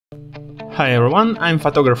Hi everyone, I'm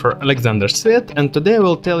photographer Alexander Svet, and today I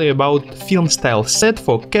will tell you about Film Style set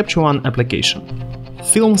for Capture One application.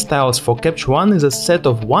 Film Styles for Capture One is a set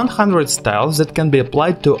of 100 styles that can be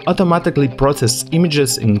applied to automatically process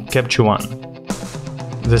images in Capture One.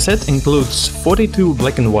 The set includes 42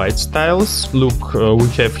 black and white styles. Look, we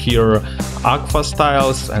have here Agfa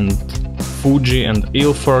styles and Fuji and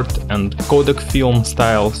Ilford and Kodak film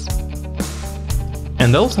styles.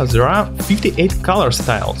 And also there are 58 color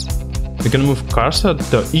styles. You can move cursor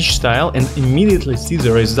to each style and immediately see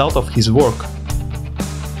the result of his work.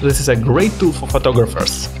 This is a great tool for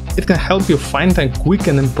photographers. It can help you find a quick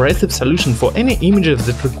and impressive solution for any images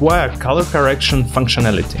that require color correction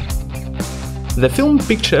functionality. The film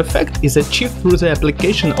picture effect is achieved through the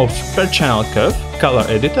application of third channel curve, color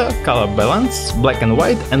editor, color balance, black and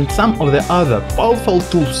white, and some of the other powerful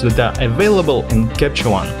tools that are available in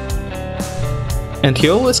Capture One. And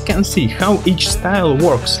you always can see how each style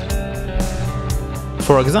works.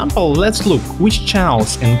 For example, let's look which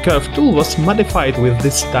channels in Curve tool was modified with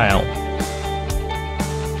this style.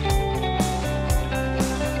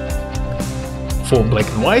 For black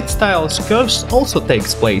and white styles, curves also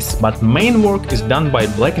takes place, but main work is done by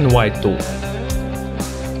black and white tool.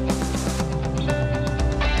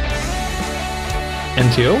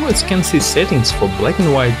 And you always can see settings for black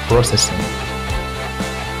and white processing.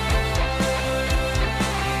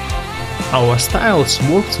 Our styles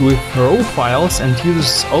works with RAW files and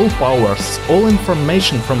uses all powers, all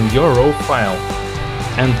information from your RAW file.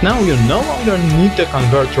 And now you no longer need to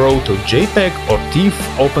convert RAW to JPEG or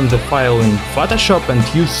TIFF, open the file in Photoshop and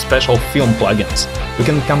use special film plugins. You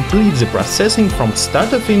can complete the processing from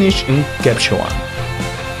start to finish in Capture One.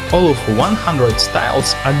 All of 100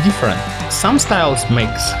 styles are different. Some styles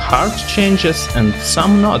makes hard changes and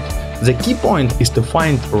some not. The key point is to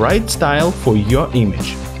find the right style for your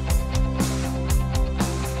image.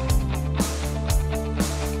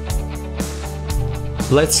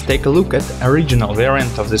 Let's take a look at the original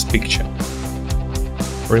variant of this picture.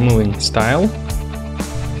 Removing style.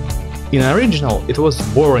 In original it was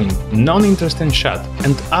boring, non-interesting shot,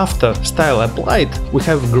 and after style applied we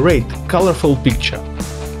have great, colorful picture.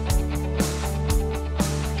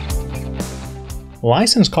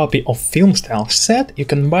 License copy of Film Style set you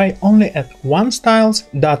can buy only at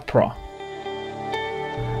onestyles.pro.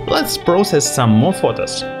 Let's process some more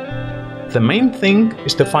photos. The main thing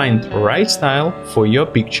is to find the right style for your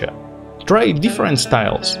picture. Try different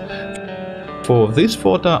styles. For this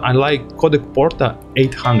photo I like Kodak Porta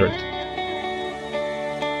 800.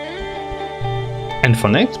 And for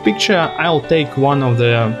next picture I'll take one of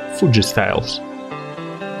the Fuji styles.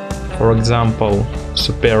 For example,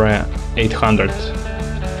 Superia 800.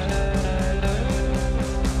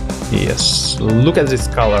 Yes, look at these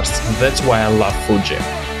colors, that's why I love Fuji.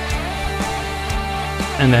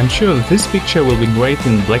 And I'm sure this picture will be great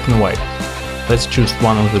in black and white. Let's choose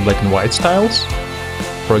one of the black and white styles.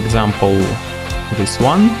 For example, this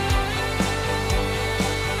one.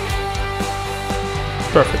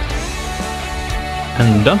 Perfect.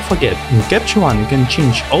 And don't forget, in Capture One you can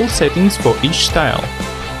change all settings for each style.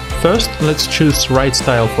 First, let's choose right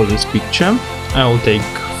style for this picture. I will take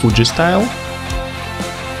Fuji style.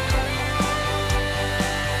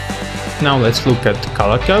 Now let's look at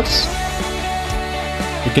color curves.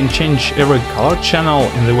 You can change every color channel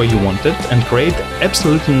in the way you want it and create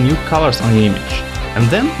absolutely new colors on the image. And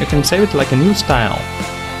then you can save it like a new style.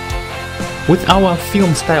 With our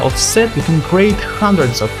Film Style set you can create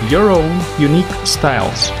hundreds of your own unique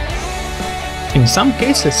styles. In some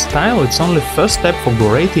cases style is only first step for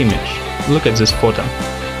great image. Look at this photo.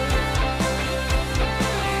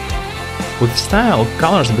 With style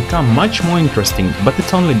colors become much more interesting, but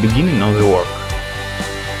it's only beginning of the work.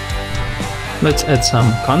 Let's add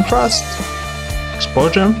some contrast,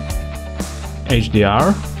 exposure,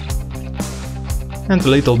 HDR, and a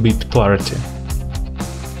little bit clarity.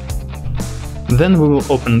 Then we will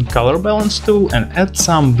open Color Balance tool and add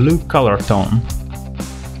some blue color tone.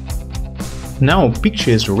 Now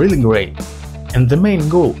picture is really great, and the main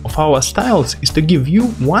goal of our styles is to give you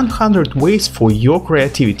 100 ways for your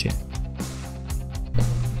creativity.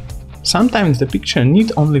 Sometimes the picture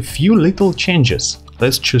needs only few little changes.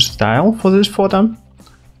 Let's choose style for this photo.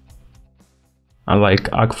 I like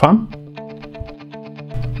Agfa.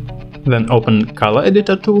 Then open Color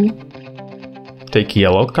Editor tool, take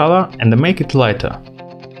yellow color and make it lighter.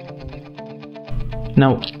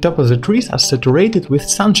 Now top of the trees are saturated with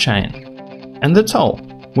sunshine. And that's all.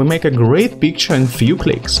 We make a great picture in few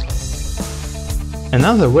clicks.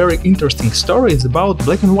 Another very interesting story is about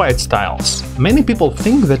black and white styles. Many people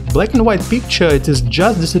think that black and white picture it is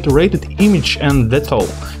just the saturated image and that's all,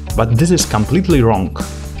 but this is completely wrong.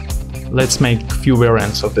 Let's make a few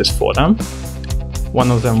variants of this photo.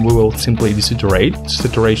 One of them we will simply desaturate,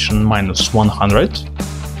 saturation -100.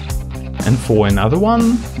 And for another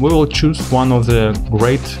one, we will choose one of the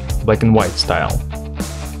great black and white style.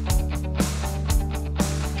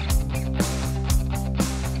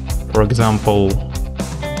 For example,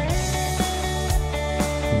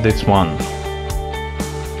 this one.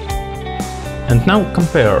 And now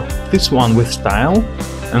compare this one with style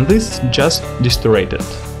and this just desaturated.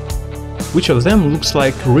 Which of them looks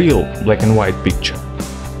like real black and white picture?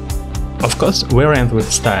 Of course, variant with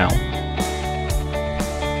style.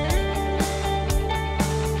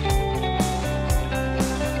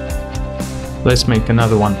 Let's make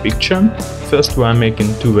another one picture. First we are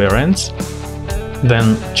making two variants,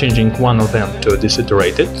 then changing one of them to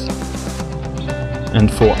desaturated. And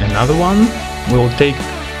for another one, we'll take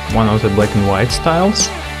one of the black and white styles.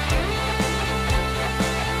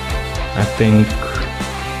 I think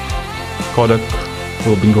Kodak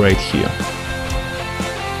will be great here.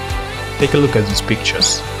 Take a look at these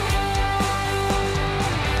pictures.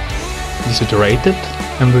 Desaturated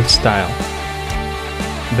and with style.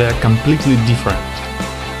 They are completely different.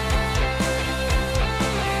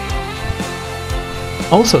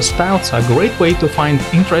 Also, styles are a great way to find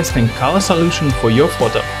interesting color solution for your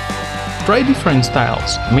photo. Try different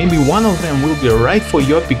styles, maybe one of them will be right for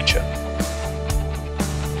your picture.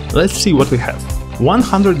 Let's see what we have.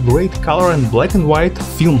 100 great color and black and white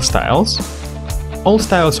film styles. All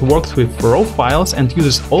styles works with RAW files and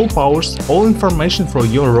uses all powers, all information for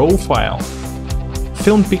your RAW file.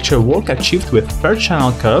 Film picture work achieved with per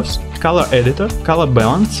channel curves, color editor, color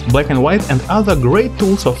balance, black and white and other great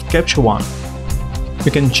tools of Capture One.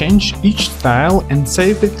 You can change each style and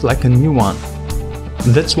save it like a new one.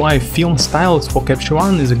 That's why Film Styles for Capture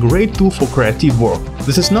One is a great tool for creative work.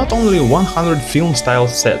 This is not only 100 film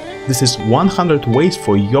styles set, this is 100 ways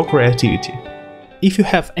for your creativity. If you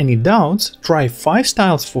have any doubts, try 5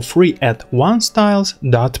 styles for free at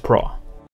onestyles.pro.